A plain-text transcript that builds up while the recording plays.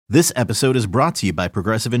This episode is brought to you by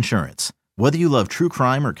Progressive Insurance. Whether you love true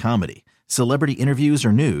crime or comedy, celebrity interviews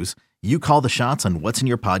or news, you call the shots on what's in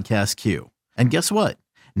your podcast queue. And guess what?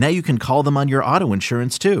 Now you can call them on your auto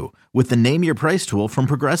insurance too with the Name Your Price tool from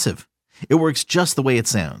Progressive. It works just the way it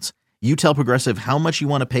sounds. You tell Progressive how much you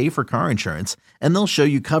want to pay for car insurance, and they'll show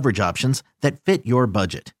you coverage options that fit your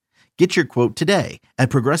budget. Get your quote today at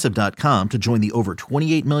Progressive.com to join the over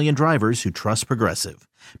 28 million drivers who trust Progressive.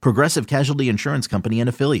 Progressive Casualty Insurance Company and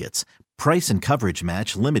Affiliates. Price and coverage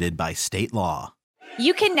match limited by state law.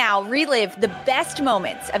 You can now relive the best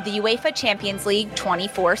moments of the UEFA Champions League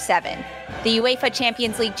 24/7. The UEFA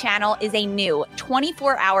Champions League channel is a new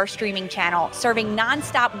 24-hour streaming channel serving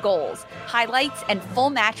non-stop goals, highlights, and full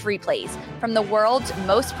match replays from the world's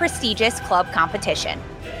most prestigious club competition.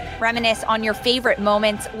 Reminisce on your favorite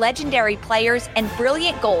moments, legendary players, and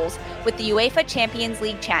brilliant goals with the UEFA Champions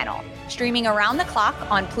League channel, streaming around the clock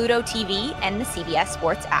on Pluto TV and the CBS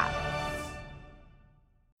Sports app.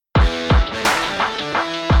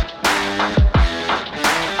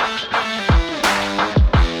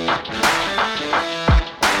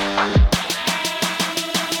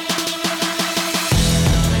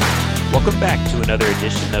 Welcome back to another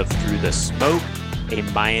edition of Through the Smoke, a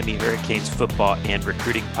Miami Hurricanes football and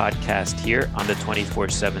recruiting podcast here on the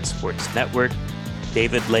 24/7 Sports Network.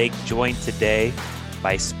 David Lake joined today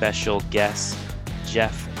by special guest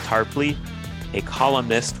Jeff Tarpley, a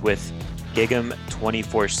columnist with Gig'em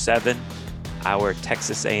 24/7, our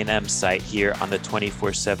Texas A&M site here on the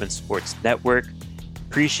 24/7 Sports Network.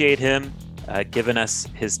 Appreciate him giving us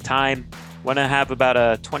his time. Want to have about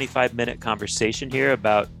a 25-minute conversation here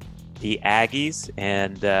about the Aggies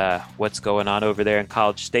and what's going on over there in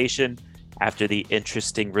College Station after the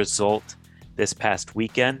interesting result this past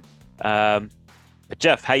weekend. But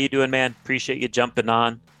Jeff, how you doing, man? Appreciate you jumping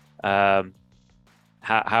on. How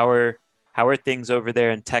are things over there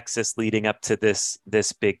in Texas leading up to this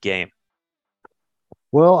big game?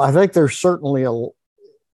 Well, I think there's certainly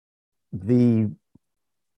the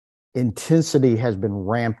intensity has been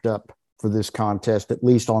ramped up for this contest, at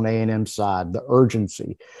least on A&M's side, the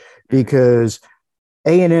urgency, because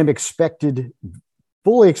A&M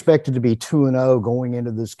fully expected to be 2-0 going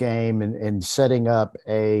into this game and setting up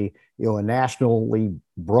a nationally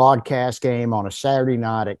broadcast game on a Saturday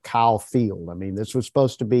night at Kyle Field. I mean, this was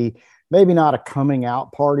supposed to be maybe not a coming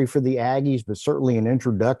out party for the Aggies, but certainly an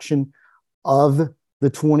introduction of the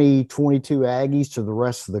 2022 Aggies to the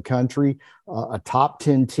rest of the country, a top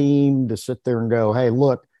 10 team to sit there and go, hey,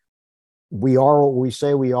 look, we are what we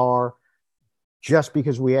say we are. Just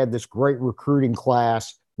because we had this great recruiting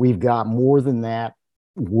class, we've got more than that.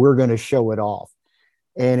 We're going to show it off.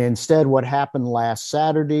 And instead, what happened last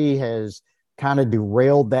Saturday has kind of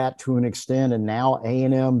derailed that to an extent. And now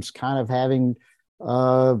A&M's kind of having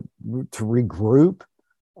to regroup.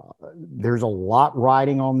 There's a lot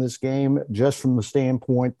riding on this game just from the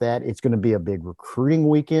standpoint that it's going to be a big recruiting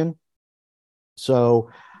weekend. So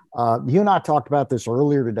you and I talked about this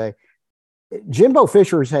earlier today. Jimbo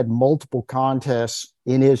Fisher has had multiple contests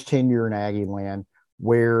in his tenure in Aggie land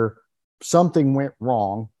where something went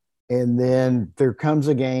wrong, and then there comes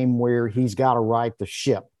a game where he's got to right the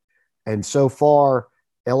ship. And so far,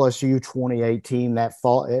 LSU 2018, that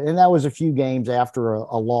fall, and that was a few games after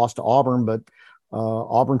a loss to Auburn, but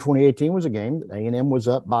Auburn 2018 was a game that A&M was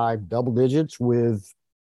up by double digits with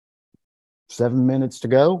 7 minutes to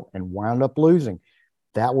go and wound up losing.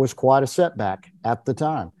 That was quite a setback at the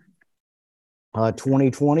time.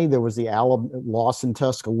 2020, there was the loss in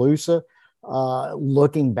Tuscaloosa.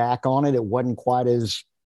 Looking back on it, it wasn't quite as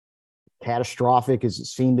catastrophic as it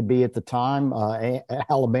seemed to be at the time.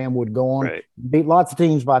 Alabama would go on, beat lots of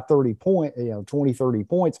teams by 20, 30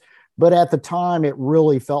 points. But at the time, it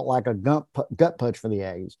really felt like a gut punch for the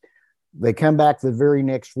Aggies. They come back the very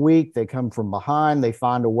next week. They come from behind. They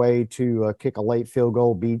find a way to kick a late field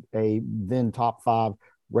goal, beat a then top 5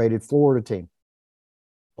 rated Florida team.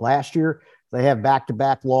 Last year, they have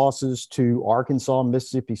back-to-back losses to Arkansas and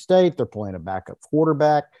Mississippi State. They're playing a backup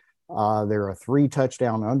quarterback. They're a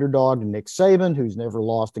 3-touchdown underdog to Nick Saban, who's never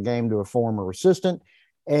lost a game to a former assistant.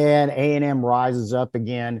 And A&M rises up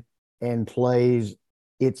again and plays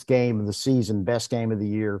its game of the season, best game of the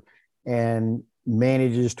year, and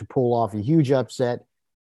manages to pull off a huge upset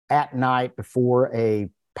at night before a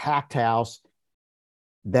packed house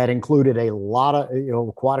that included a lot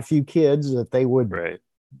of, quite a few kids that they would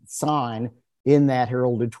sign in that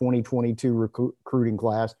heralded 2022 recruiting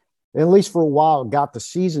class. And at least for a while, it got the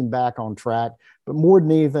season back on track. But more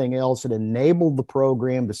than anything else, it enabled the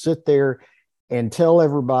program to sit there and tell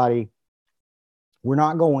everybody, we're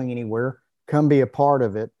not going anywhere. Come be a part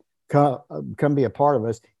of it. come be a part of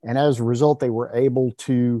us. And as a result, they were able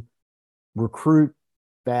to recruit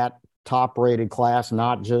that top rated class,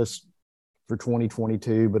 not just for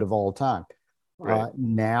 2022, but of all time. Right.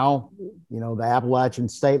 Now, the Appalachian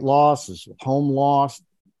State loss is home loss,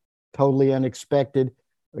 totally unexpected.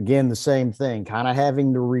 Again, the same thing, kind of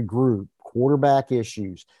having to regroup, quarterback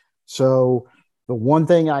issues. So the one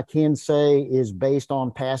thing I can say is based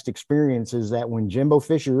on past experiences that when Jimbo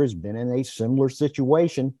Fisher has been in a similar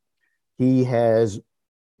situation, he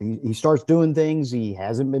starts doing things he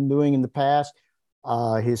hasn't been doing in the past.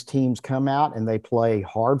 His teams come out and they play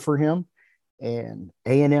hard for him, and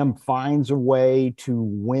A&M finds a way to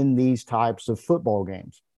win these types of football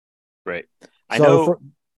games. Right.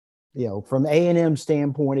 From A&M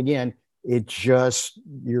standpoint, again, it's just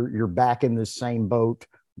you're back in the same boat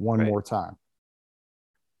one more time.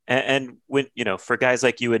 And when, for guys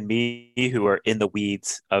like you and me who are in the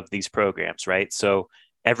weeds of these programs, right? So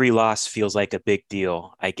every loss feels like a big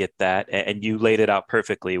deal. I get that. And you laid it out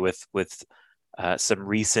perfectly with some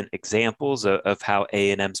recent examples of how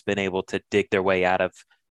A&M's been able to dig their way out of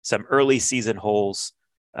some early season holes,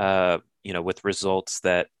 with results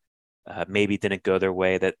that maybe didn't go their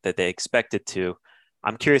way that they expected to.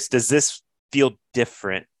 I'm curious, does this feel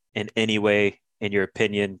different in any way, in your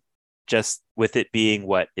opinion, just with it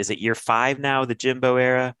being, is it year 5 now, the Jimbo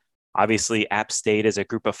era? Obviously, App State is a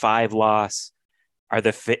group of 5 loss.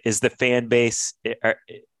 Is the fan base,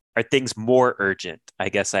 are things more urgent, I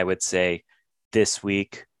guess I would say, this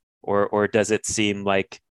week? Or does it seem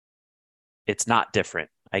like it's not different,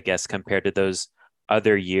 I guess, compared to those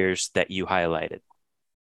other years that you highlighted?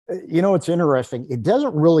 It's interesting. It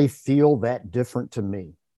doesn't really feel that different to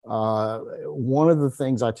me. One of the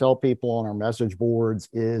things I tell people on our message boards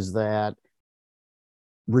is that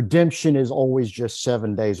redemption is always just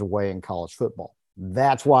 7 days away in college football.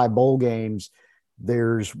 That's why bowl games,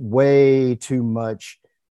 there's way too much.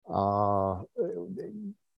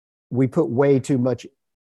 We put way too much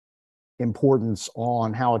importance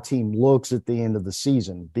on how a team looks at the end of the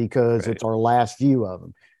season because It's our last view of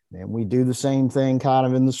them. And we do the same thing kind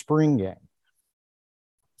of in the spring game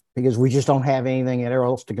because we just don't have anything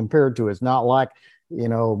else to compare it to. It's not like,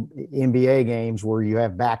 NBA games where you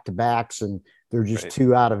have back-to-backs and they're just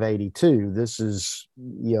 2 out of 82. This is,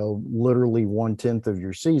 literally 1/10 of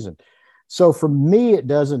your season. So for me, it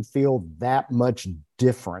doesn't feel that much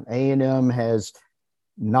different. A&M has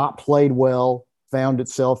not played well, found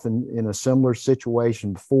itself in a similar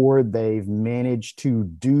situation before. They've managed to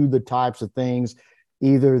do the types of things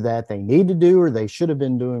either that they need to do or they should have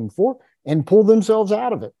been doing before and pull themselves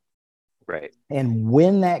out of it. Right. And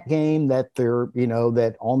win that game that they're,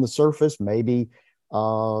 that on the surface, maybe,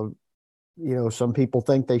 some people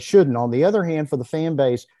think they shouldn't. On the other hand, for the fan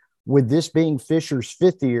base, with this being Fisher's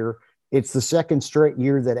 5th year, it's the second straight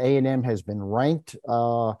year that A&M has been ranked,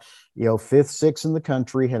 5th, 6th in the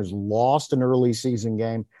country, has lost an early season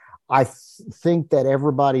game. I think that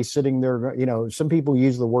everybody sitting there, some people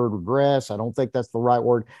use the word regress. I don't think that's the right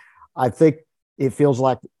word. I think it feels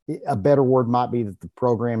like a better word might be that the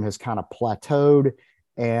program has kind of plateaued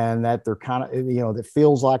and that they're kind of, it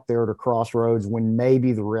feels like they're at a crossroads when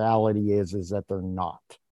maybe the reality is that they're not.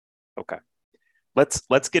 Okay.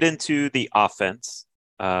 Let's get into the offense.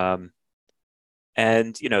 And,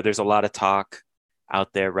 there's a lot of talk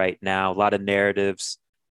out there right now, a lot of narratives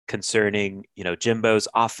concerning, Jimbo's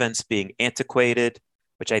offense being antiquated,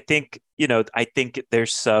 which I think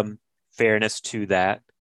there's some fairness to that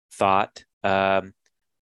thought.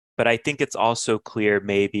 But I think it's also clear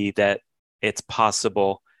maybe that it's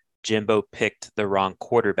possible Jimbo picked the wrong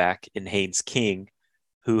quarterback in Haynes King,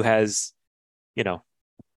 who has,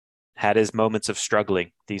 had his moments of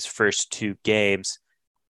struggling these first 2 games.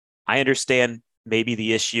 I understand maybe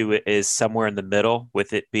the issue is somewhere in the middle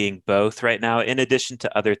with it being both right now, in addition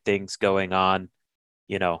to other things going on,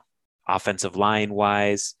 offensive line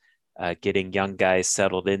wise, getting young guys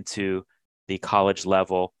settled into the college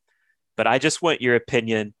level. But I just want your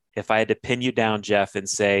opinion. If I had to pin you down, Jeff, and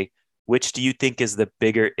say, which do you think is the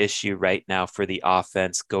bigger issue right now for the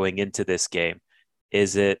offense going into this game?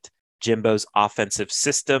 Is it Jimbo's offensive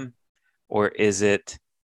system, or is it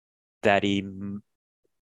that he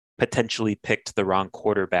potentially picked the wrong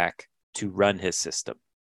quarterback to run his system?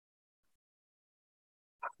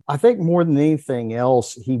 I think more than anything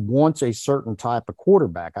else, he wants a certain type of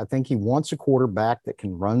quarterback. I think he wants a quarterback that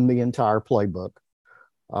can run the entire playbook.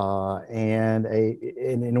 And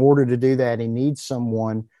in order to do that, he needs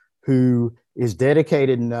someone who is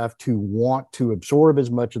dedicated enough to want to absorb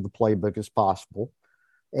as much of the playbook as possible.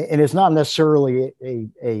 And it's not necessarily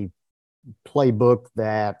a playbook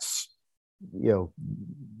that's,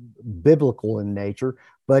 biblical in nature,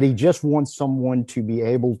 but he just wants someone to be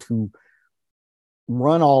able to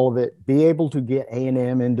run all of it, be able to get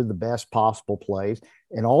A&M into the best possible plays,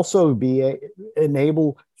 and also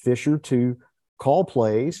enable Fisher to call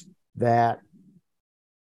plays that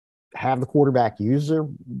have the quarterback use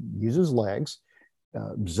his legs,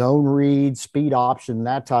 zone read, speed option,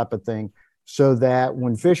 that type of thing, so that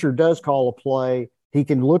when Fisher does call a play, he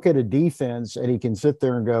can look at a defense and he can sit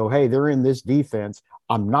there and go, hey, they're in this defense.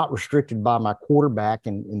 I'm not restricted by my quarterback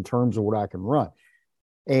in terms of what I can run.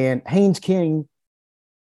 And Haynes King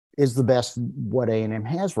is the best what A&M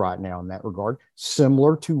has right now in that regard,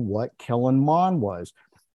 similar to what Kellen Mond was.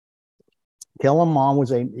 Kellen Mond was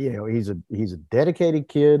he's a dedicated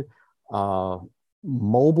kid,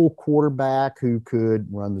 mobile quarterback who could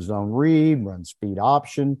run the zone read, run speed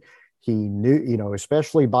option. He knew,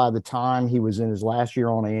 especially by the time he was in his last year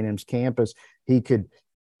on A&M's campus, he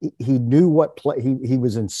knew what play. He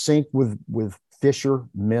was in sync with Fisher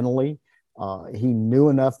mentally. He knew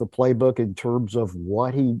enough the playbook in terms of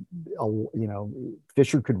what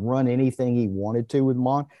Fisher could run anything he wanted to with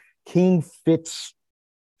Mond. King fits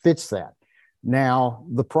that. Now,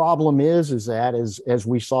 the problem is that as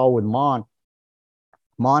we saw with Mond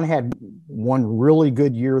had one really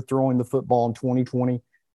good year throwing the football in 2020.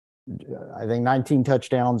 I think 19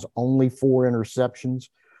 touchdowns, only 4 interceptions.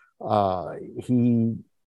 He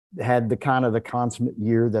had the consummate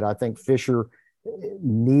year that I think Fisher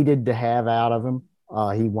needed to have out of him.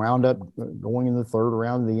 He wound up going in the 3rd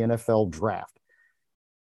round of the NFL draft.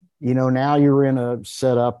 Now you're in a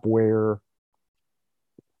setup where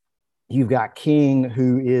you've got King,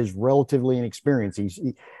 who is relatively inexperienced.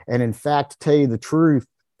 And in fact, to tell you the truth,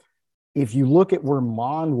 if you look at where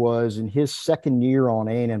Mond was in his 2nd year on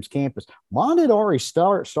A&M's campus, Mond had already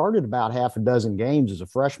started about half a dozen games as a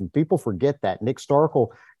freshman. People forget that. Nick Starkel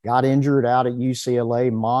got injured out at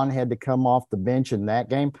UCLA. Mond had to come off the bench in that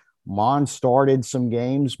game. Mond started some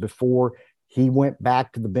games before he went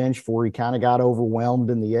back to the bench before he kind of got overwhelmed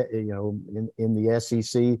in the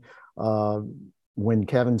SEC when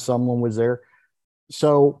Kevin Sumlin was there.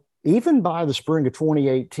 So even by the spring of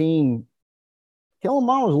 2018, Kellen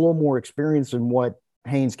Mond was a little more experienced than what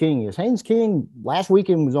Haynes King is. Haynes King last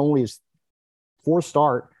weekend was only his 4th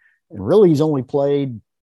start, and really he's only played,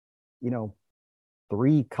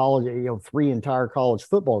 3 entire college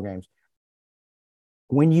football games.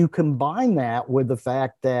 When you combine that with the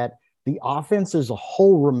fact that the offense as a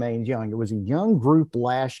whole remains young, it was a young group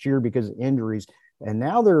last year because of injuries, and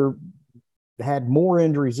now they're had more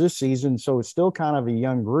injuries this season, so it's still kind of a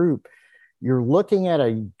young group. You're looking at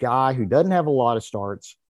a guy who doesn't have a lot of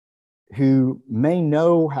starts, who may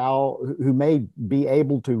be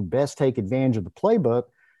able to best take advantage of the playbook,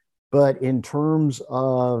 but in terms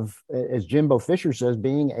of, as Jimbo Fisher says,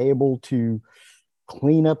 being able to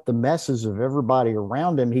clean up the messes of everybody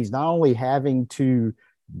around him, he's not only having to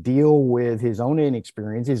deal with his own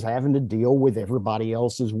inexperience, he's having to deal with everybody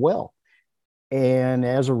else as well. And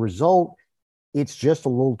as a result, it's just a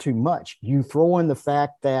little too much. You throw in the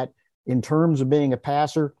fact that in terms of being a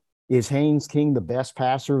passer, is Haynes King the best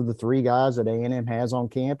passer of the 3 guys that A&M has on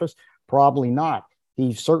campus? Probably not.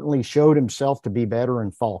 He certainly showed himself to be better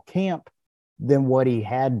in fall camp than what he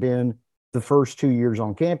had been the first 2 years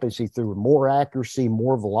on campus. He threw more accuracy,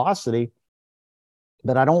 more velocity,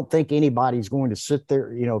 but I don't think anybody's going to sit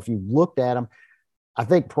there. If you looked at him, I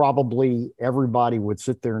think probably everybody would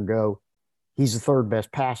sit there and go, he's the 3rd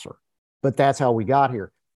best passer. But that's how we got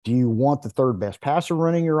here. Do you want the 3rd best passer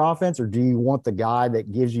running your offense, or do you want the guy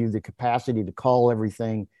that gives you the capacity to call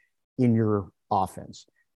everything in your offense?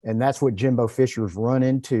 And that's what Jimbo Fisher's run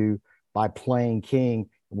into by playing King.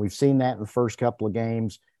 And we've seen that in the first couple of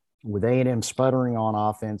games with A&M sputtering on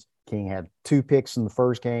offense. King had 2 picks in the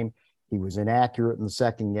first game. He was inaccurate in the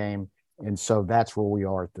second game. And so that's where we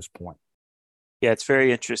are at this point. Yeah, it's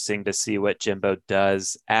very interesting to see what Jimbo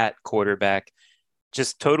does at quarterback.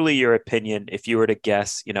 Just totally your opinion, if you were to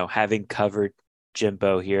guess, having covered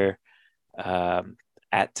Jimbo here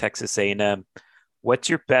at Texas A&M, what's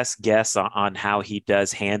your best guess on how he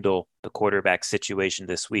does handle the quarterback situation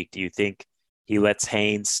this week? Do you think he lets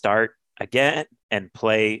Haynes start again and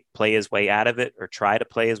play his way out of it, or try to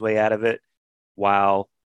play his way out of it, while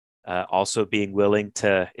also being willing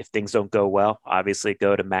to, if things don't go well, obviously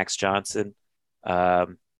go to Max Johnson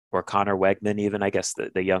or Connor Wegman, even, I guess,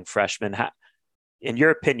 the young freshman? In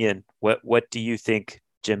your opinion, what do you think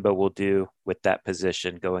Jimbo will do with that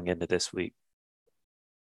position going into this week?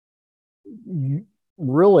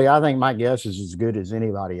 Really, I think my guess is as good as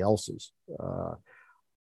anybody else's.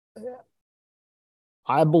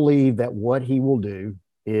 I believe that what he will do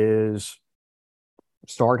is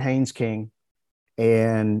start Haynes King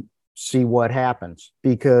and see what happens,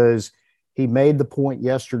 because he made the point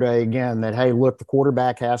yesterday again that, hey, look, the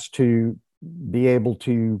quarterback has to be able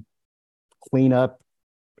to clean up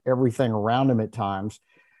everything around him at times.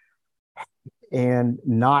 And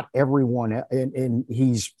not everyone, and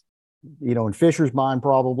he's, in Fisher's mind,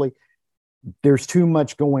 probably there's too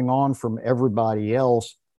much going on from everybody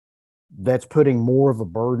else that's putting more of a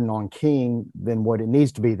burden on King than what it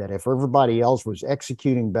needs to be. That if everybody else was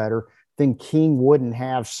executing better, then King wouldn't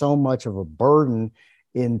have so much of a burden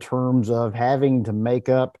in terms of having to make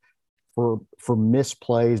up for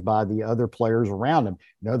misplays by the other players around him.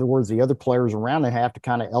 In other words, the other players around him have to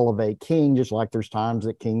kind of elevate King, just like there's times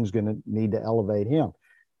that King's going to need to elevate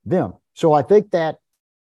them. So I think that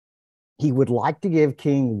he would like to give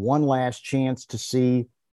King one last chance to see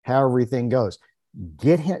how everything goes.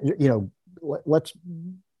 Get him, let's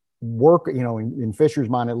work, in Fisher's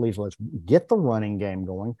mind at least, let's get the running game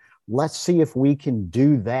going. Let's see if we can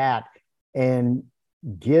do that and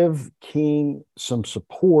give King some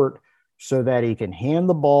support so that he can hand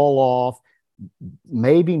the ball off,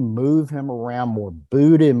 maybe move him around more,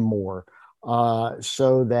 boot him more,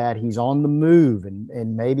 so that he's on the move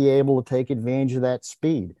and maybe able to take advantage of that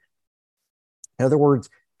speed. In other words,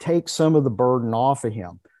 take some of the burden off of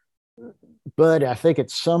him. But I think at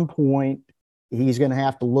some point he's going to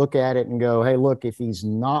have to look at it and go, hey, look, if he's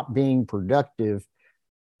not being productive,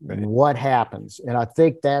 right, what happens? And I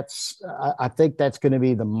think that's going to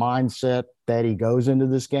be the mindset that he goes into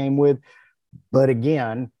this game with. But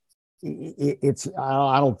again,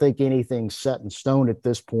 I don't think anything's set in stone at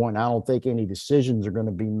this point. I don't think any decisions are going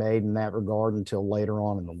to be made in that regard until later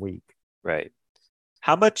on in the week. Right.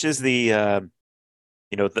 How much is the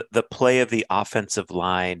play of the offensive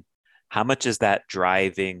line? How much is that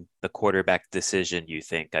driving the quarterback decision, you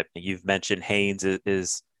think? You've mentioned Haynes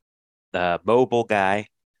is the mobile guy.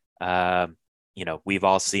 We've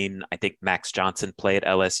all seen, I think, Max Johnson play at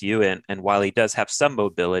LSU. And while he does have some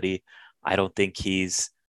mobility, I don't think he's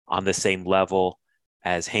on the same level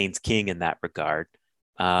as Haynes King in that regard.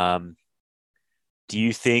 Do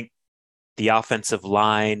you think the offensive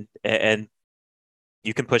line, and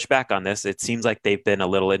you can push back on this, it seems like they've been a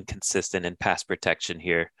little inconsistent in pass protection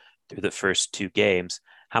here through the first two games.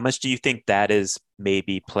 How much do you think that is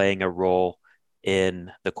maybe playing a role in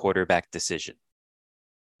the quarterback decision?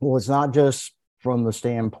 Well, it's not just from the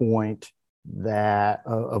standpoint that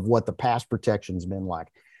of what the pass protection's been like.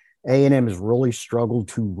 A&M has really struggled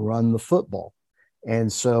to run the football. And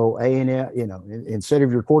so A&M, instead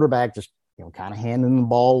of your quarterback just, kind of handing the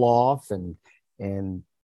ball off and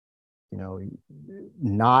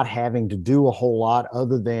not having to do a whole lot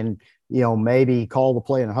other than, maybe call the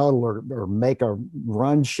play in a huddle or make a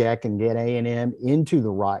run check and get A&M into the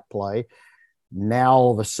right play. Now,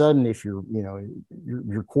 all of a sudden, if your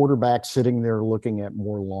quarterback sitting there looking at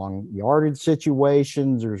more long yardage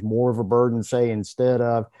situations, there's more of a burden, say, instead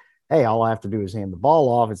of, hey, all I have to do is hand the ball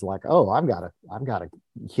off. It's like, oh, I've got to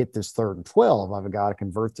hit this 3rd and 12. I've got to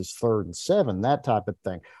convert this 3rd and 7, that type of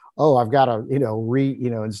thing. Oh, I've got to,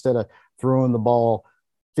 instead of throwing the ball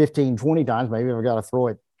 15, 20 times, maybe I've got to throw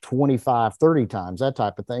it 25, 30 times, that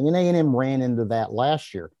type of thing. And A&M ran into that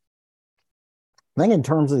last year. I think in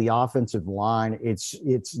terms of the offensive line,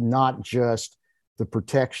 it's not just the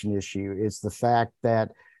protection issue. It's the fact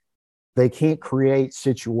that they can't create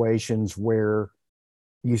situations where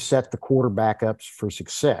you set the quarterback up for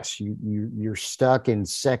success. You're stuck in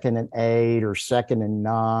 2nd and 8 or 2nd and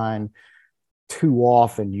 9 too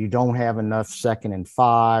often. You don't have enough 2nd and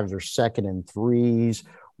 5s or 2nd and 3s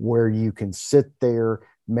where you can sit there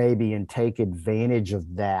maybe and take advantage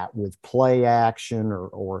of that with play action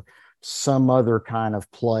or some other kind of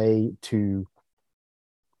play to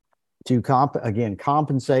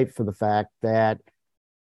compensate for the fact that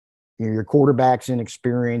your quarterback's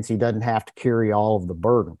inexperienced. He doesn't have to carry all of the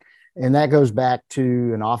burden. And that goes back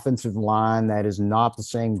to an offensive line that is not the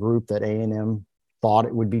same group that A&M thought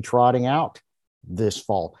it would be trotting out this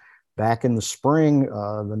fall. Back in the spring,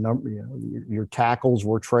 your tackles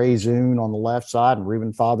were Trey Zune on the left side and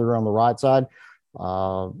Reuben Father on the right side.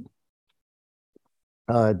 Jordan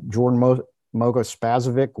Mogo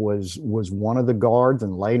Spazovic was one of the guards,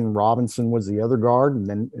 and Layden Robinson was the other guard,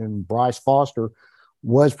 and Bryce Foster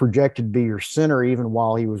was projected to be your center even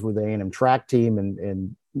while he was with the A&M track team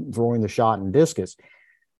and throwing the shot and discus.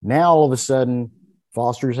 Now all of a sudden,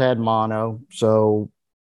 Foster's had mono, so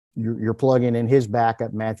you're plugging in his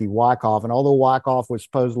backup, Matthew Wyckoff. And although Wyckoff was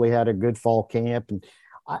supposedly had a good fall camp, and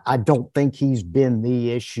I don't think he's been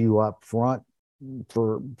the issue up front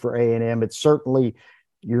for A&M. It's certainly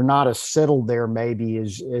you're not as settled there maybe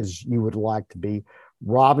as you would like to be.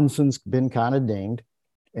 Robinson's been kind of dinged.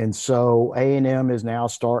 And so A&M is now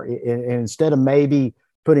and instead of maybe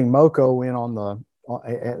putting Moko in on the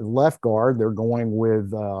at left guard, they're going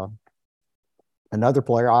with another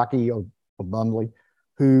player, Aki Obumley,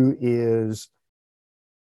 who is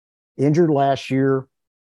injured last year.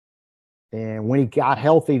 And when he got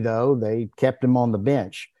healthy, though, they kept him on the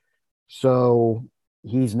bench. So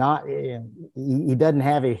he's not, he doesn't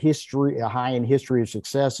have a high-end history of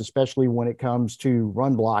success, especially when it comes to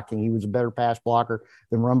run blocking. He was a better pass blocker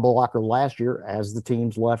than run blocker last year as the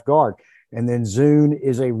team's left guard. And then Zune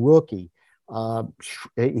is a rookie.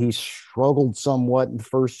 He struggled somewhat in the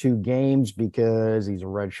first two games because he's a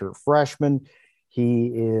redshirt freshman. He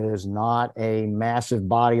is not a massive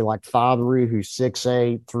body like Fathery, who's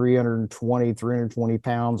 6'8", 320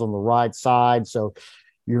 pounds on the right side. So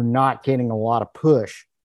you're not getting a lot of push.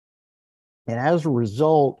 And as a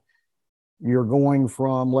result, you're going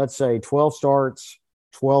from, let's say, 12 starts,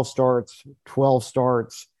 12 starts, 12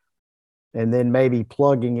 starts, and then maybe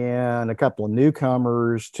plugging in a couple of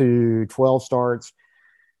newcomers to 12 starts,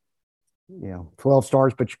 12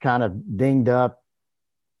 starts, but you're kind of dinged up,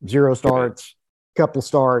 0 starts, couple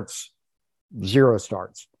starts, 0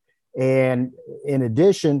 starts. And in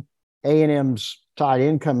addition, A&M's tight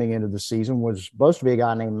end coming into the season was supposed to be a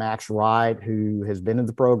guy named Max Wright, who has been in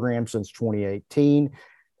the program since 2018,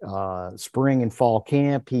 spring and fall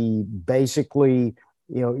camp. He basically,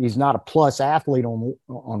 he's not a plus athlete on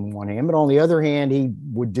one hand, but on the other hand, he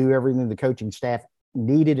would do everything the coaching staff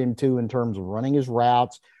needed him to in terms of running his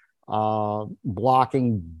routes,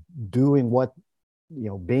 blocking, doing what,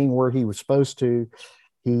 being where he was supposed to.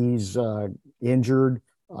 He's injured.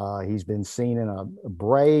 He's been seen in a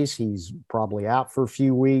brace. He's probably out for a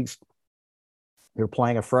few weeks. They're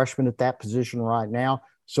playing a freshman at that position right now.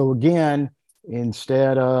 So again,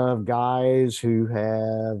 instead of guys who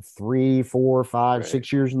have 3, 4, 5,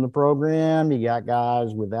 6 years in the program, you got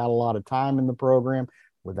guys without a lot of time in the program,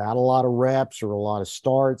 without a lot of reps or a lot of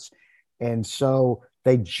starts. And so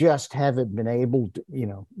they just haven't been able to,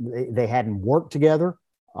 they hadn't worked together.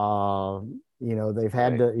 They've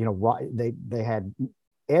had to, they had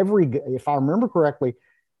if I remember correctly,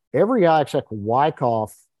 every guy except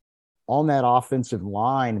Wyckoff on that offensive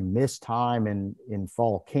line missed time in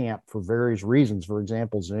fall camp for various reasons. For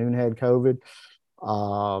example, Zune had COVID.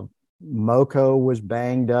 Moko was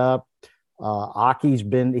banged up. Aki's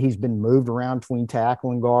he's been moved around between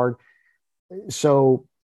tackle and guard. So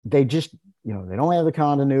they just, they don't have the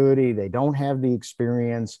continuity. They don't have the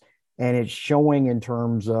experience. And it's showing in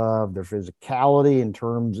terms of their physicality, in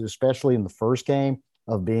terms, especially in the first game,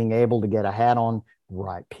 of being able to get a hat on the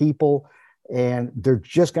right people. And they're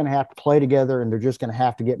just going to have to play together, and they're just going to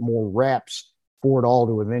have to get more reps for it all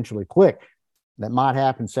to eventually click. That might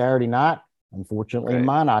happen Saturday night. Unfortunately, It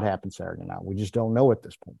might not happen Saturday night. We just don't know at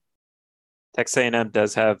this point. Texas A&M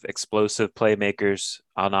does have explosive playmakers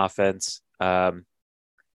on offense. I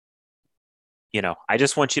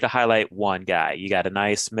just want you to highlight one guy. You got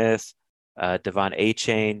Anaya Smith, Devon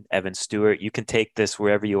Achane, Evan Stewart. You can take this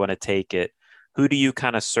wherever you want to take it. Who do you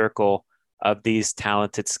kind of circle of these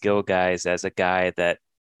talented skill guys as a guy that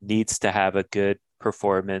needs to have a good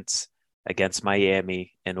performance against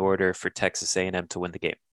Miami in order for Texas A&M to win the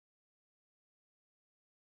game?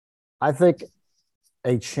 I think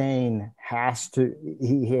Achane has to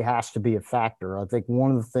be a factor. I think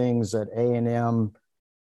one of the things that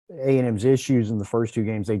A&M's issues in the first two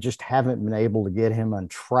games, they just haven't been able to get him on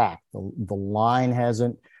track. The line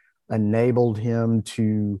hasn't enabled him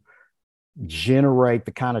to generate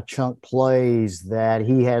the kind of chunk plays that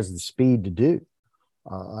he has the speed to do,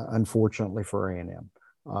 unfortunately for A&M.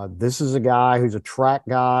 This is a guy who's a track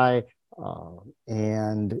guy,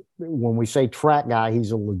 and when we say track guy,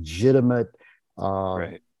 he's a legitimate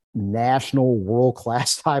national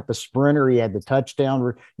world-class type of sprinter. He had the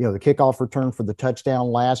touchdown, the kickoff return for the touchdown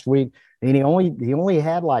last week, and he only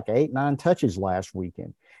had like 8-9 touches last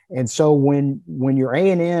weekend. And so when you're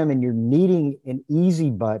A&M and you're needing an easy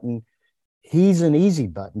button, he's an easy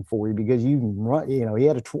button for you, because you can run.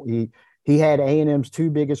 He had A&M's two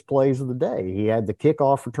biggest plays of the day. He had the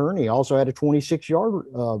kickoff return. He also had a 26-yard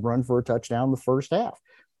run for a touchdown in the first half.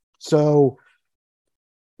 So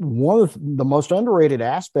one of the most underrated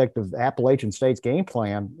aspect of Appalachian State's game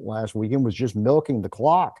plan last weekend was just milking the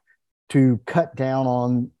clock to cut down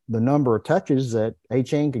on the number of touches that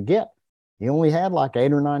Achane could get. He only had like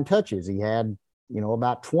 8 or 9 touches. He had,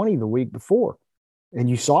 about 20 the week before. And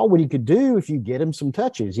you saw what he could do if you get him some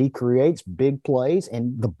touches. He creates big plays,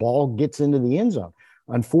 and the ball gets into the end zone.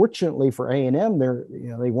 Unfortunately for A&M,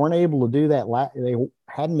 they weren't able to do that. They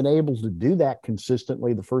hadn't been able to do that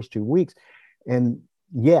consistently the first 2 weeks. And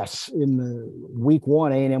yes, in the week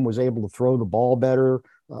one, A&M was able to throw the ball better.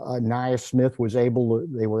 Nia Smith they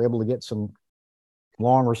were able to get some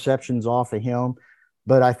long receptions off of him.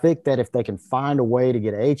 But I think that if they can find a way to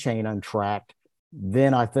get Achane untracked,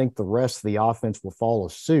 then I think the rest of the offense will follow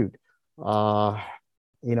suit. And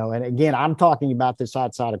again, I'm talking about this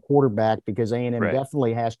outside of quarterback because A&M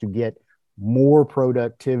definitely has to get more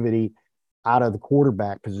productivity out of the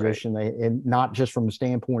quarterback position. And not just from the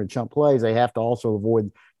standpoint of chunk plays, they have to also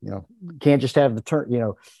avoid, can't just have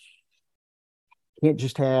can't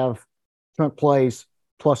just have chunk plays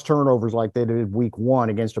plus turnovers like they did week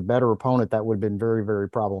one against a better opponent. That would have been very, very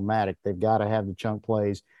problematic. They've got to have the chunk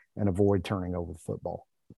plays and avoid turning over the football.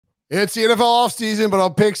 It's the NFL offseason, but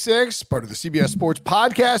on Pick Six, part of the CBS Sports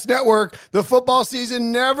Podcast Network, the football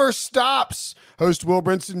season never stops. Host Will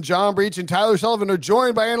Brinson, John Breach, and Tyler Sullivan are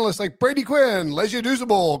joined by analysts like Brady Quinn, Lesia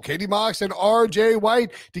Dusable, Katie Mox, and R.J.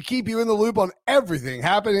 White to keep you in the loop on everything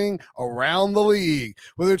happening around the league.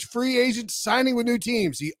 Whether it's free agents signing with new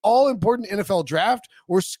teams, the all-important NFL draft,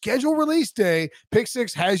 or schedule release day, Pick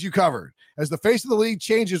Six has you covered. As the face of the league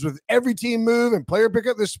changes with every team move and player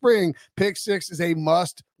pickup this spring, Pick Six is a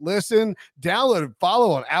must listen. Download and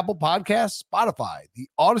follow on Apple Podcasts, Spotify, the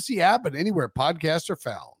Odyssey app, and anywhere podcasts are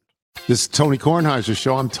found. This is Tony Kornheiser's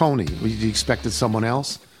show. I'm Tony. You expected someone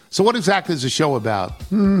else? So what exactly is the show about?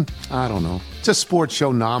 I don't know. It's a sports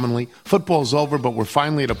show nominally. Football's over, but we're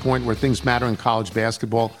finally at a point where things matter in college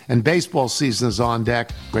basketball, and baseball season is on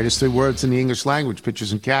deck. Greatest three words in the English language,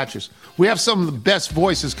 pitchers and catchers. We have some of the best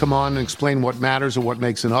voices come on and explain what matters or what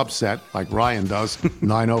makes an upset, like Ryan does,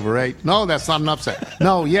 9/8. No, that's not an upset.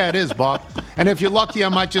 No, yeah, it is, Bob. And if you're lucky, I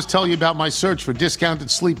might just tell you about my search for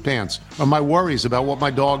discounted sleep pants or my worries about what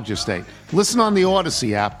my dog just ate. Listen on the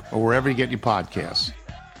Odyssey app or wherever you get your podcasts.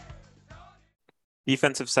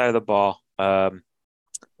 Defensive side of the ball. I'll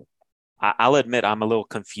admit I'm a little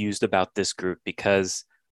confused about this group because,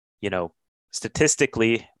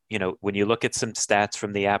 statistically, when you look at some stats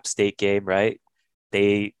from the App State game, right,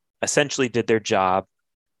 they essentially did their job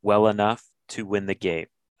well enough to win the game.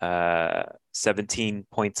 17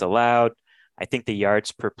 points allowed. I think the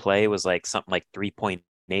yards per play was like something like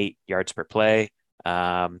 3.8 yards per play.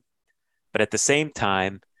 But at the same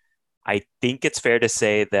time, I think it's fair to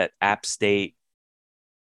say that App State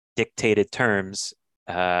dictated terms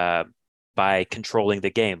by controlling the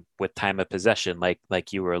game with time of possession, like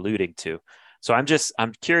you were alluding to. So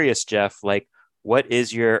I'm curious, Jeff, what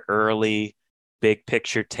is your early big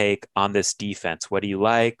picture take on this defense? What do you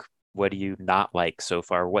like? What do you not like so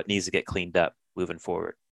far? What needs to get cleaned up moving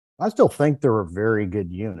forward? I still think they're a very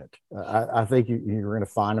good unit. I think you're going to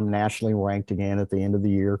find them nationally ranked again at the end of the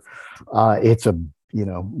year.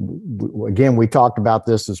 Again, we talked about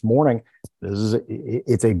this morning.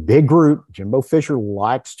 It's a big group. Jimbo Fisher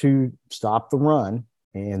likes to stop the run,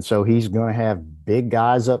 and so he's going to have big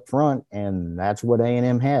guys up front, and that's what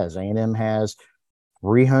A&M has. A&M has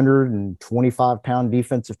 325-pound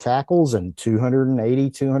defensive tackles and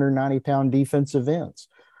 290-pound defensive ends.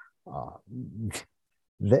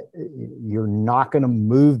 You're not going to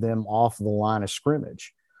move them off the line of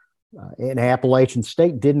scrimmage. And Appalachian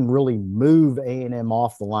State didn't really move A&M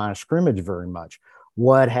off the line of scrimmage very much.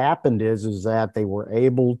 What happened is that they were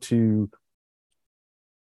able to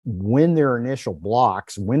win their initial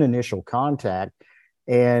blocks, win initial contact,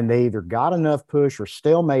 and they either got enough push or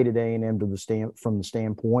stalemated A&M from the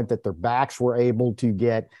standpoint that their backs were able to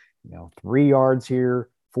get 3 yards here,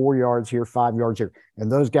 4 yards here, 5 yards here. And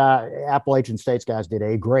those guys, Appalachian State's guys, did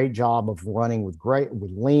a great job of running with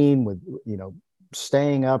lean,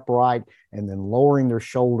 staying upright and then lowering their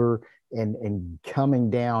shoulder and coming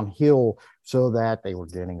downhill so that they were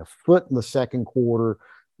getting a foot in the second quarter,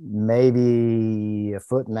 maybe a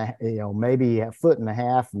foot and a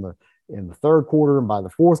half in the third quarter. And by the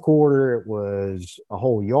fourth quarter, it was a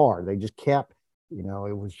whole yard. They just kept, it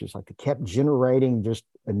was just like they kept generating just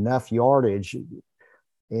enough yardage.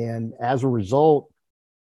 And as a result,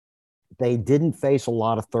 they didn't face a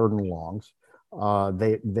lot of third and longs.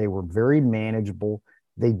 They were very manageable.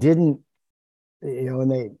 They didn't,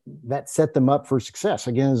 and that set them up for success.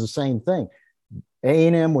 Again, it's the same thing.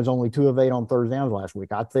 A&M was only 2 of 8 on third downs last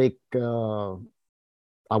week. I think I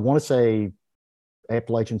want to say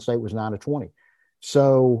Appalachian State was 9 of 20.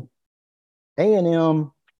 So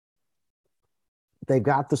A&M, they've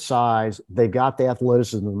got the size, they've got the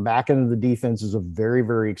athleticism. The back end of the defense is a very,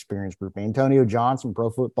 very experienced group. Antonio Johnson, Pro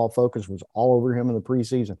Football Focus, was all over him in the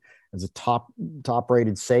preseason as a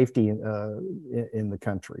top-rated safety in the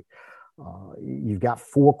country. You've got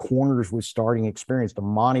 4 corners with starting experience.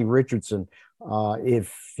 Damani Richardson,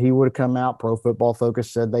 if he would have come out, Pro Football Focus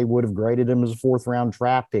said they would have graded him as a 4th-round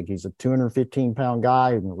draft pick. He's a 215-pound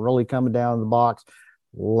guy and really coming down in the box,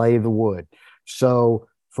 lay the wood. So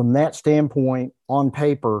from that standpoint, on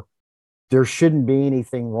paper, there shouldn't be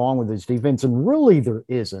anything wrong with this defense, and really there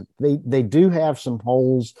isn't. They do have some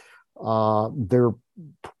holes. They're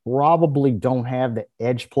probably don't have the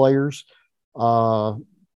edge players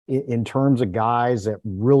in terms of guys that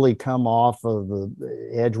really come off of the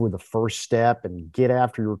edge with the first step and get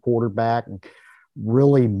after your quarterback and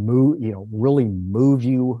really move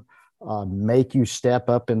you, make you step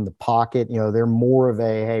up in the pocket. They're more of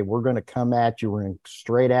a, hey, we're going to come at you, we're going to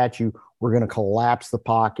straight at you, we're going to collapse the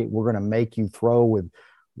pocket, we're going to make you throw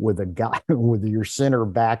with a guy with your center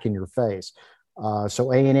back in your face.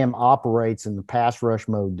 So A&M operates in the pass rush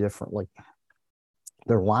mode differently.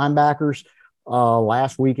 Their linebackers,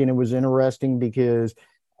 last weekend it was interesting because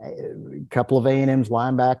a couple of A&M's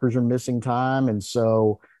linebackers are missing time, and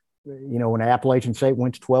so when Appalachian State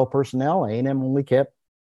went to 12 personnel, A&M only kept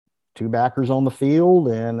 2 backers on the field,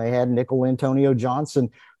 and they had nickel Antonio Johnson,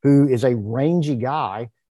 who is a rangy guy,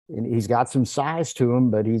 and he's got some size to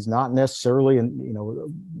him, but he's not necessarily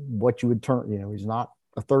what you would term, he's not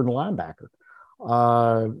a third linebacker.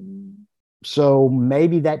 So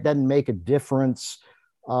maybe that doesn't make a difference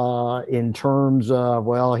in terms of,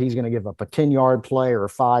 well, he's going to give up a 10-yard play or a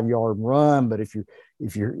 5-yard run, but if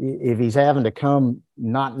he's having to come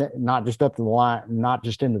not just up to the line, not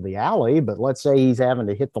just into the alley, but let's say he's having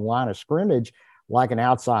to hit the line of scrimmage like an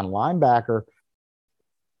outside linebacker,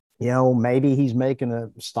 maybe he's making a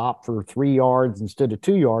stop for 3 yards instead of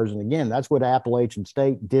 2 yards. And again, that's what Appalachian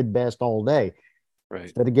State did best all day. Right.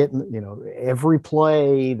 Instead of getting, every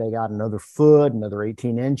play, they got another foot, another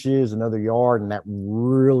 18 inches, another yard, and that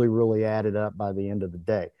really, really added up by the end of the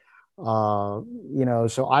day.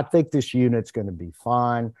 So I think this unit's going to be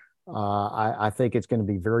fine. I think it's going to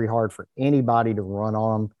be very hard for anybody to run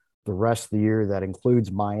on the rest of the year. That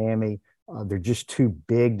includes Miami. They're just too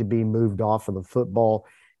big to be moved off of the football.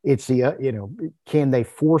 It's can they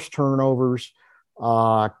force turnovers?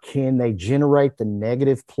 Can they generate the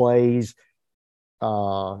negative plays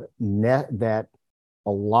that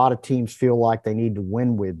a lot of teams feel like they need to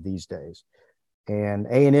win with these days? And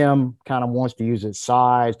A&M kind of wants to use its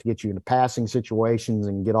size to get you into passing situations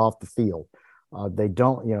and get off the field. They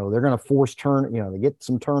don't, they're going to force they get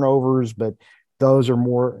some turnovers, but those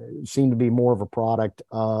are seem to be more of a product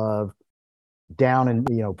of down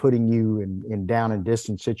and, putting you in down and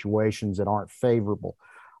distance situations that aren't favorable.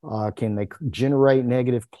 Can they generate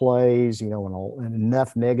negative plays, and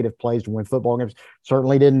enough negative plays to win football games?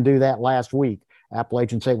 Certainly didn't do that last week.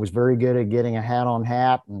 Appalachian State was very good at getting a hat on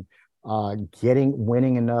hat and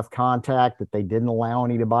winning enough contact that they didn't allow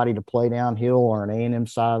anybody to play downhill or an A&M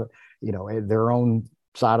side, their own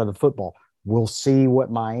side of the football. We'll see what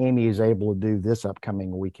Miami is able to do this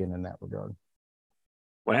upcoming weekend in that regard.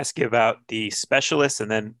 I want to ask you about the specialists, and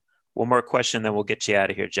then one more question, then we'll get you out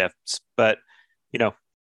of here, Jeff. But,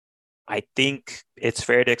 I think it's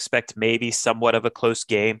fair to expect maybe somewhat of a close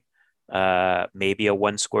game, maybe a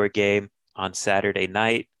 1-score game on Saturday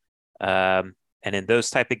night. And in those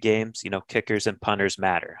type of games, kickers and punters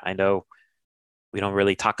matter. I know we don't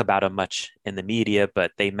really talk about them much in the media,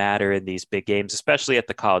 but they matter in these big games, especially at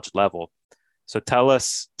the college level. So tell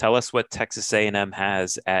us what Texas A&M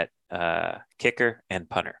has at kicker and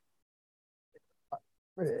punter.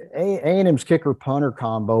 A&M's kicker punter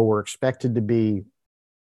combo were expected to be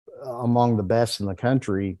among the best in the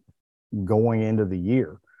country going into the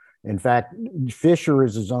year. In fact, Fisher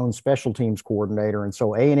is his own special teams coordinator, and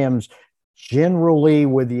so A&M's generally,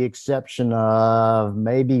 with the exception of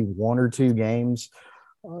maybe 1 or 2 games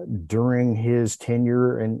during his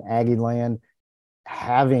tenure in Aggie land,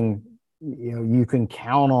 having, you can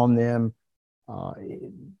count on them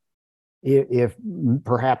if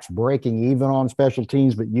perhaps breaking even on special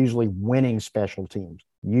teams, but usually winning special teams,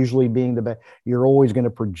 usually being the best. You're always going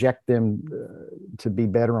to project them to be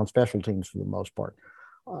better on special teams for the most part.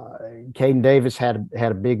 Caden Davis had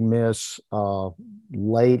a big miss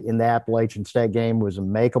late in the Appalachian State game. It was a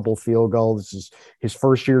makeable field goal. This is his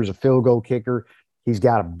first year as a field goal kicker. He's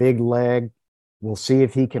got a big leg. We'll see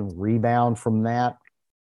if he can rebound from that.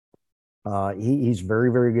 He's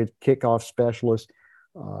very, very good kickoff specialist.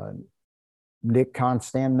 Nick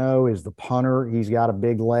Constantino is the punter. He's got a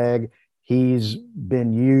big leg. He's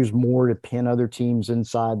been used more to pin other teams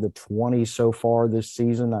inside the 20 so far this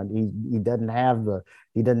season. He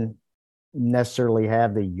didn't necessarily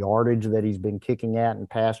have the yardage that he's been kicking at in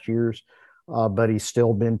past years, but he's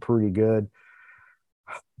still been pretty good.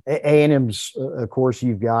 A&M's, of course,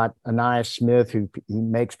 you've got Anais Smith, who he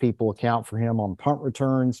makes people account for him on punt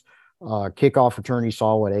returns. Kickoff return, he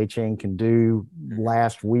saw what Achane can do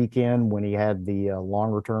last weekend when he had the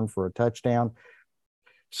long return for a touchdown.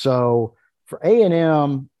 So for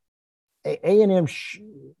A&M, A&M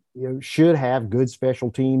should have good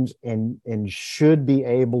special teams and should be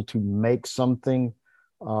able to make something,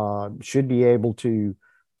 should be able to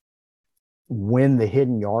win the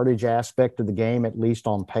hidden yardage aspect of the game, at least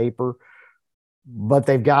on paper. But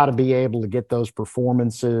they've got to be able to get those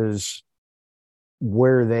performances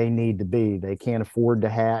where they need to be. They can't afford to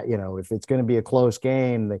have, if it's going to be a close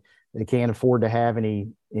game, they can't afford to have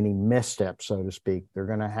any missteps, so to speak. They're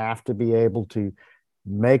going to have to be able to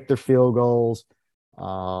make their field goals,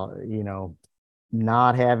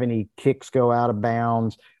 not have any kicks go out of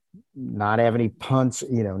bounds, not have any punts,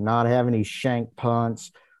 not have any shank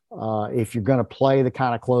punts. If you're going to play the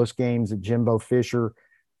kind of close games that Jimbo Fisher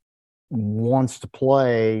wants to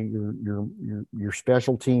play, your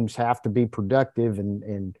special teams have to be productive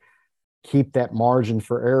and keep that margin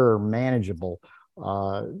for error manageable.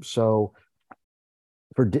 So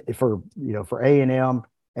for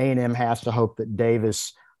A&M has to hope that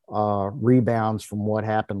Davis rebounds from what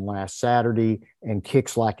happened last Saturday and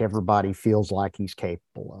kicks like everybody feels like he's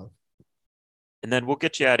capable of. And then we'll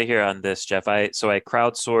get you out of here on this, Jeff. I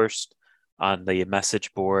crowdsourced on the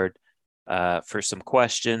message board for some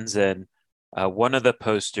questions, and one of the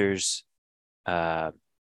posters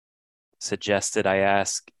suggested I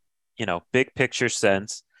ask, big picture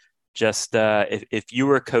sense, just if you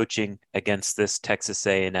were coaching against this Texas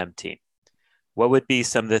A&M team, what would be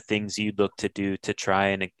some of the things you'd look to do to try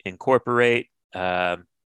and incorporate, if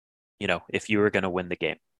you were going to win the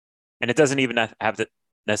game? And it doesn't even have to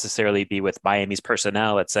necessarily be with Miami's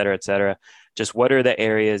personnel, et cetera, et cetera. Just what are the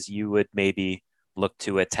areas you would maybe look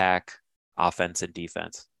to attack offense and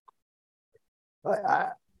defense?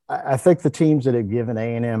 I think the teams that have given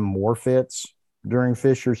A&M more fits during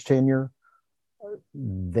Fisher's tenure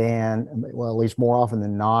at least more often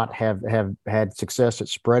than not, have had success at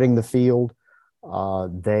spreading the field.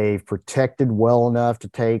 They've protected well enough to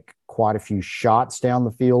take quite a few shots down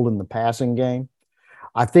the field in the passing game.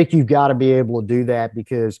 I think you've got to be able to do that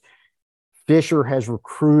because Fisher has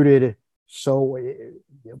recruited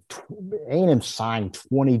A&M signed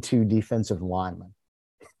 22 defensive linemen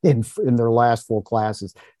in their last 4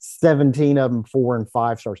 classes, 17 of them 4 and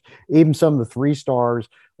 5 stars. Even some of the 3 stars,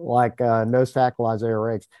 like nose tackle Isaiah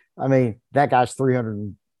Riggs. I mean, that guy's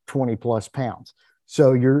 320 plus pounds.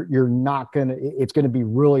 So you're not going to – it's going to be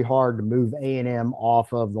really hard to move A&M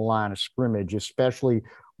off of the line of scrimmage, especially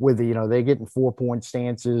with they get in 4-point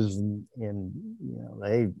stances and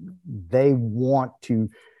they want to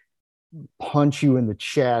punch you in the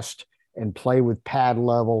chest and play with pad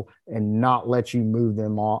level and not let you move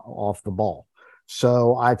them off the ball.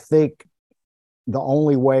 So I think the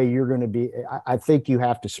only way you're going to be – I think you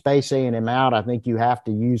have to space A&M out. I think you have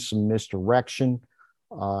to use some misdirection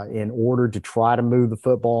in order to try to move the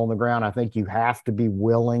football on the ground. I think you have to be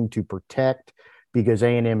willing to protect because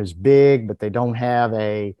A&M is big, but they don't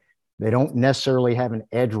necessarily have an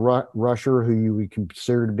edge rusher who you would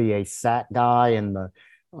consider to be a sack guy, and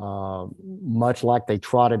much like they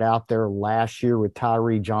trotted out there last year with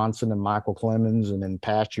Tyree Johnson and Michael Clemens, and in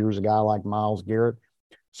past years a guy like Myles Garrett.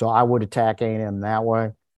 So I would attack A&M that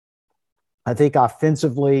way. I think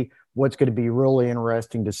offensively, what's going to be really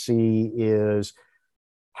interesting to see is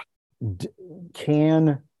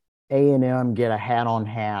can A&M get a hat on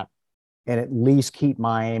hat and at least keep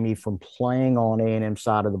Miami from playing on A&M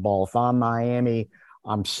side of the ball. If I'm Miami,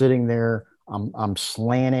 I'm sitting there, I'm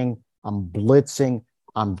slanting, I'm blitzing,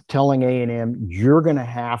 I'm telling A&M, you're going to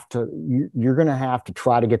have to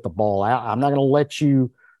try to get the ball out. I'm not going to let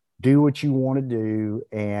you do what you want to do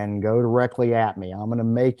and go directly at me. I'm going to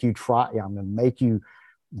make you try. I'm going to make you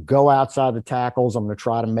go outside the tackles. I'm going to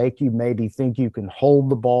try to make you maybe think you can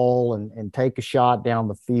hold the ball and take a shot down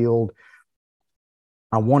the field.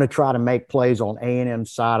 I want to try to make plays on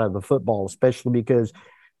A&M's side of the football, especially because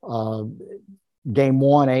game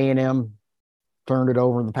 1, A&M turned it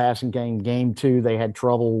over in the passing game. Game 2, they had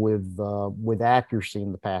trouble with accuracy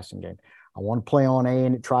in the passing game. I want to play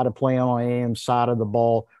on try to play on A&M's side of the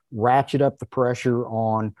ball, ratchet up the pressure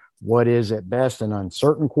on what is at best an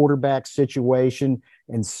uncertain quarterback situation,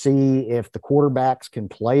 and see if the quarterbacks can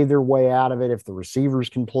play their way out of it, if the receivers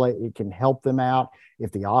can play, it can help them out,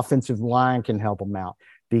 if the offensive line can help them out.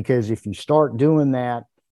 Because if you start doing that,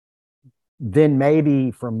 then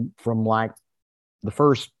maybe from like the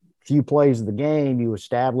first few plays of the game, you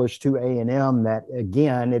establish to A&M that,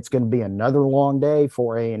 again, it's going to be another long day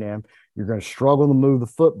for A&M. You're going to struggle to move the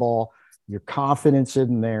football. Your confidence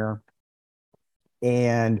isn't there.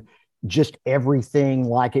 And just everything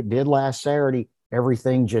like it did last Saturday,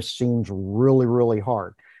 everything just seems really, really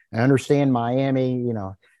hard. I understand Miami,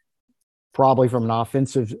 Probably from an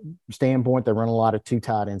offensive standpoint, they run a lot of 2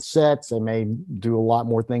 tight end sets. They may do a lot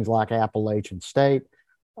more things like Appalachian State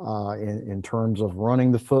in terms of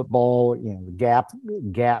running the football.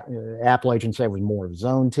 Appalachian State was more of a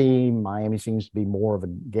zone team. Miami seems to be more of a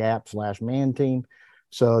gap/man team.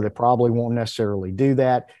 So they probably won't necessarily do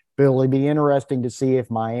that. But it'll be interesting to see if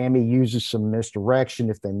Miami uses some misdirection,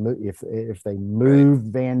 if they move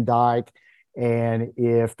Van Dyke. And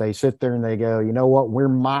if they sit there and they go, you know what,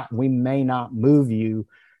 we may not move you,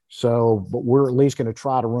 but we're at least going to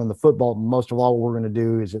try to run the football. Most of all, what we're going to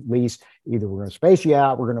do is at least either we're going to space you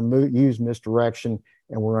out, we're going to use misdirection,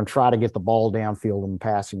 and we're going to try to get the ball downfield in the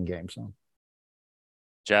passing game. So,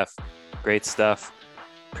 Jeff, great stuff.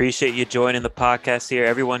 Appreciate you joining the podcast here.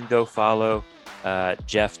 Everyone go follow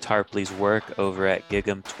Jeff Tarpley's work over at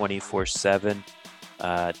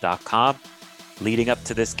gig'em247.com. Leading up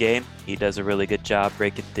to this game, he does a really good job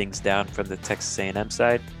breaking things down from the Texas A&M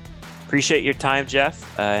side. Appreciate your time,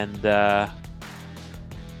 Jeff, and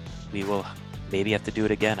we will maybe have to do it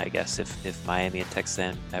again, I guess, if Miami and Texas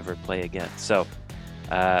A&M ever play again. So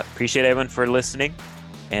appreciate everyone for listening,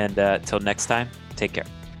 and till next time, take care.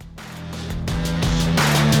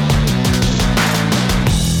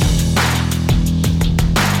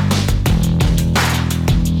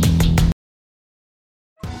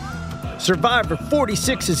 Survivor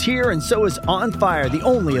 46 is here, and so is On Fire, the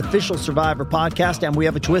only official Survivor podcast, and we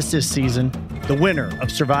have a twist this season. The winner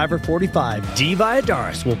of Survivor 45, Dee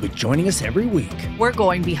Valladares, will be joining us every week. We're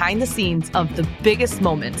going behind the scenes of the biggest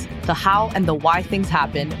moments, the how and the why things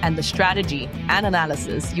happen, and the strategy and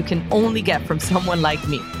analysis you can only get from someone like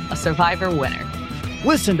me, a Survivor winner.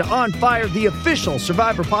 Listen to On Fire, the official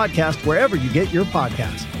Survivor podcast, wherever you get your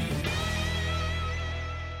podcasts.